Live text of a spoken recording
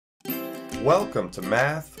Welcome to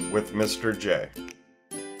Math with Mr. J.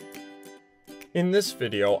 In this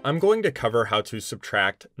video, I'm going to cover how to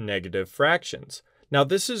subtract negative fractions. Now,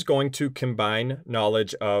 this is going to combine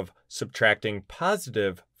knowledge of subtracting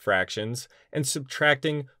positive fractions and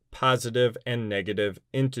subtracting positive and negative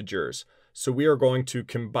integers. So we are going to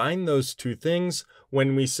combine those two things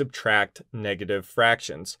when we subtract negative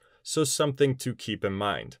fractions. So something to keep in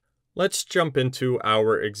mind. Let's jump into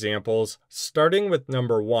our examples, starting with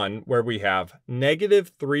number 1, where we have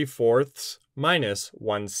negative 3/4 minus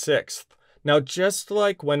 1/6. Now, just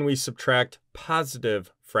like when we subtract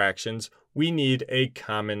positive fractions, we need a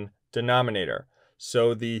common denominator.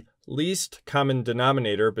 So the least common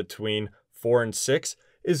denominator between 4 and 6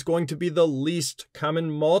 is going to be the least common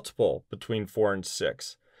multiple between 4 and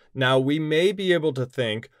 6. Now, we may be able to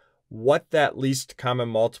think what that least common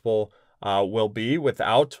multiple will be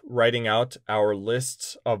without writing out our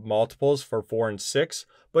lists of multiples for 4 and 6,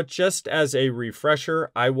 but just as a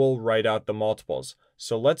refresher, I will write out the multiples.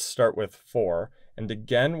 So let's start with 4, and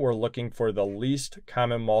again, we're looking for the least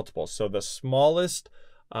common multiple, so the smallest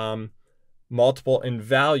multiple in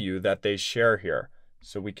value that they share here.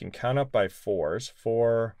 So we can count up by 4s,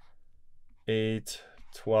 4, 8,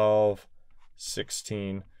 12,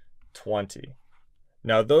 16, 20.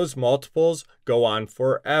 Now those multiples go on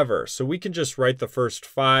forever, so we can just write the first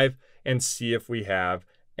 5 and see if we have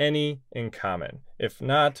any in common. If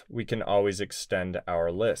not, we can always extend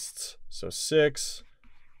our lists. So 6,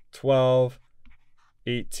 12,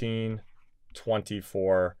 18,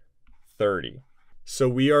 24, 30. So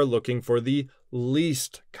we are looking for the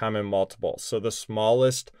least common multiple, so the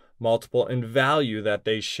smallest multiple in value that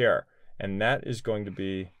they share, and that is going to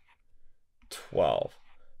be 12.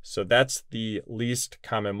 So that's the least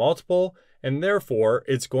common multiple, and therefore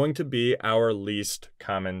it's going to be our least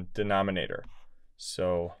common denominator.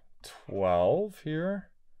 So 12 here.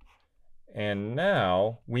 And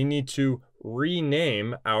now we need to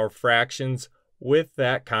rename our fractions with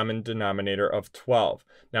that common denominator of 12.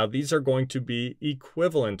 Now these are going to be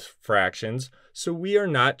equivalent fractions, so we are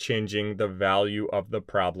not changing the value of the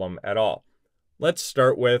problem at all. Let's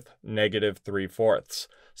start with negative 3/4.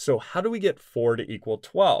 So how do we get 4 to equal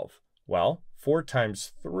 12? Well, 4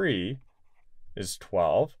 times 3 is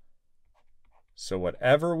 12. So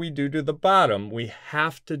whatever we do to the bottom, we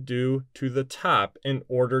have to do to the top in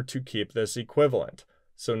order to keep this equivalent.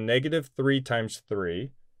 So negative 3 times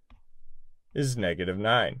 3 is negative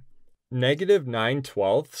 9. Negative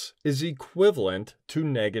 9/12 is equivalent to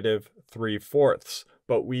negative 3/4,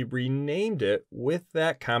 but we renamed it with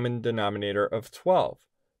that common denominator of 12.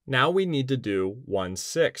 Now we need to do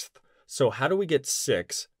 1/6. So how do we get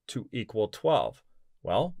 6 to equal 12?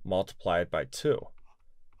 Well, multiply it by 2.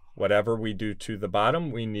 Whatever we do to the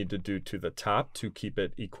bottom, we need to do to the top to keep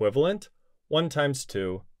it equivalent. 1 times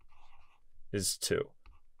 2 is 2.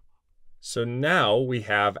 So now we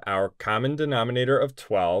have our common denominator of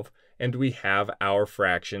 12, and we have our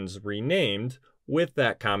fractions renamed with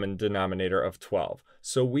that common denominator of 12.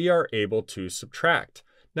 So we are able to subtract.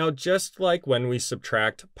 Now, just like when we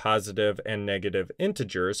subtract positive and negative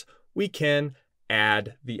integers, we can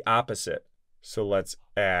add the opposite. So let's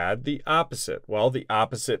add the opposite. Well, the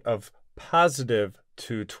opposite of positive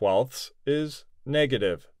 2/12 is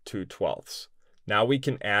negative 2/12. Now we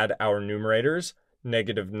can add our numerators.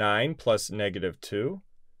 Negative 9 plus negative 2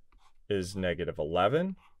 is negative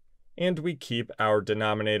 11. And we keep our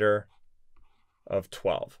denominator of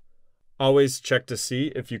 12. Always check to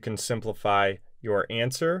see if you can simplify your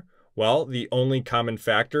answer. Well, the only common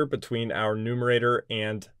factor between our numerator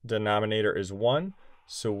and denominator is 1.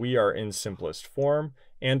 So we are in simplest form,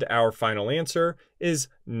 and our final answer is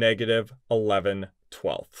negative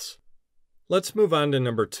 11/12. Let's move on to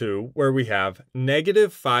number 2, where we have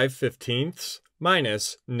negative 5/15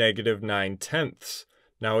 minus negative 9/10.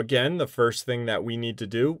 Now again, the first thing that we need to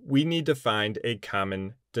do, we need to find a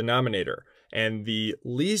common denominator. And the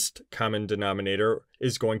least common denominator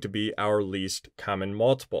is going to be our least common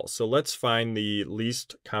multiple. So let's find the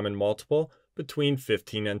least common multiple between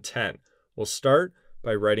 15 and 10. We'll start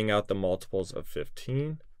by writing out the multiples of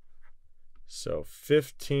 15. So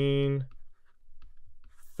 15,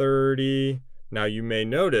 30. Now you may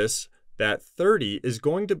notice that 30 is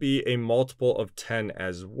going to be a multiple of 10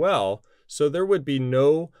 as well. So there would be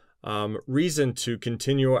no reason to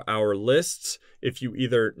continue our lists if you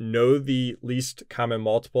either know the least common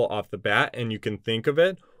multiple off the bat and you can think of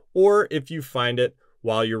it, or if you find it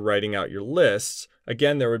while you're writing out your lists.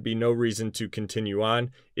 Again, there would be no reason to continue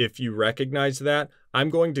on. If you recognize that,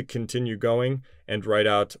 I'm going to continue going and write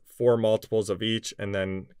out 4 multiples of each and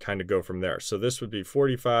then kind of go from there. So this would be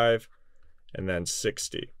 45 and then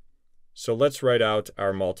 60. So let's write out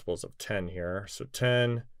our multiples of 10 here. So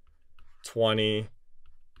 10, 20,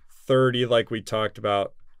 30, like we talked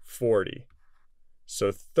about, 40.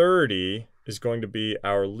 So 30 is going to be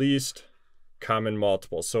our least common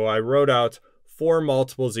multiple. So I wrote out 4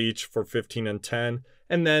 multiples each for 15 and 10,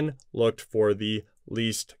 and then looked for the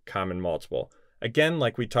least common multiple. Again,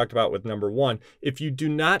 like we talked about with number 1, if you do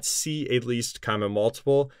not see a least common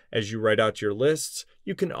multiple as you write out your lists,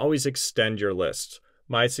 you can always extend your list.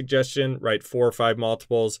 My suggestion, write 4 or 5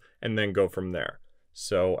 multiples and then go from there.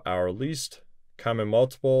 So our least common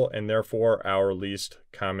multiple, and therefore our least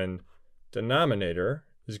common denominator,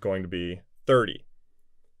 is going to be 30.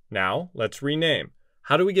 Now let's rename.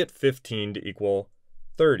 How do we get 15 to equal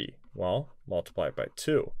 30? Well, multiply it by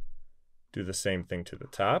 2. Do the same thing to the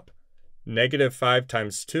top. Negative 5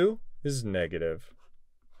 times 2 is negative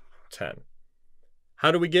 10.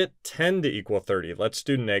 How do we get 10 to equal 30? Let's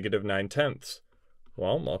do negative 9/10.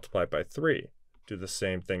 Well, multiply by 3. Do the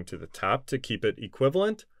same thing to the top to keep it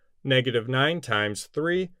equivalent. Negative 9 times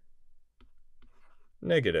 3,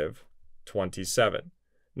 negative 27.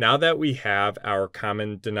 Now that we have our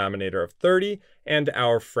common denominator of 30 and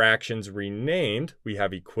our fractions renamed, we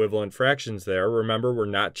have equivalent fractions there. Remember, we're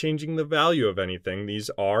not changing the value of anything. These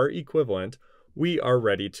are equivalent. We are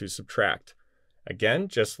ready to subtract. Again,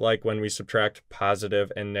 just like when we subtract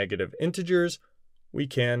positive and negative integers, we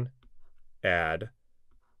can add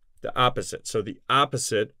the opposite. So the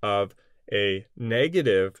opposite of a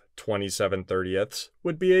negative 27/30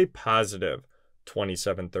 would be a positive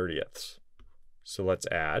 27/30. So let's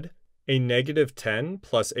add. A negative 10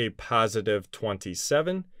 plus a positive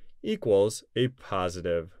 27 equals a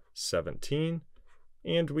positive 17.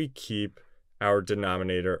 And we keep our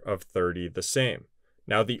denominator of 30 the same.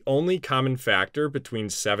 Now the only common factor between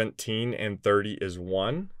 17 and 30 is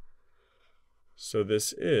 1. So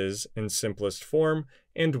this is in simplest form,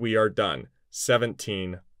 and we are done.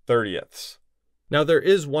 17/30. Now there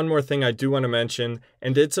is one more thing I do want to mention,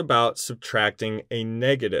 and it's about subtracting a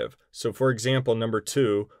negative. So for example, number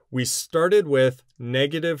 2, we started with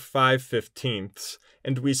negative 5/15,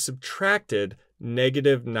 and we subtracted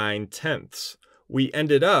negative 9/10. We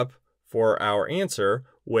ended up, for our answer,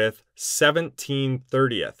 with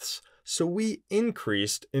 17/30. So we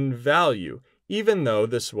increased in value, even though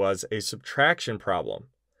this was a subtraction problem.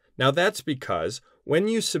 Now that's because when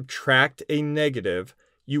you subtract a negative,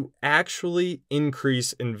 you actually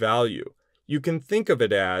increase in value. You can think of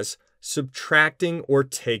it as subtracting or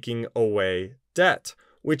taking away debt,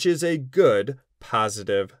 which is a good,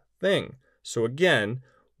 positive thing. So again,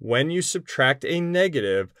 when you subtract a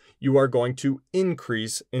negative, you are going to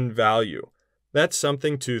increase in value. That's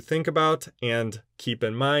something to think about and keep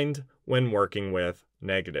in mind when working with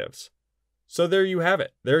negatives. So there you have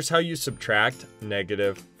it. There's how you subtract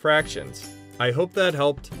negative fractions. I hope that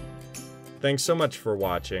helped. Thanks so much for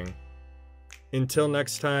watching. Until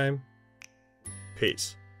next time,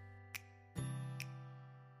 peace.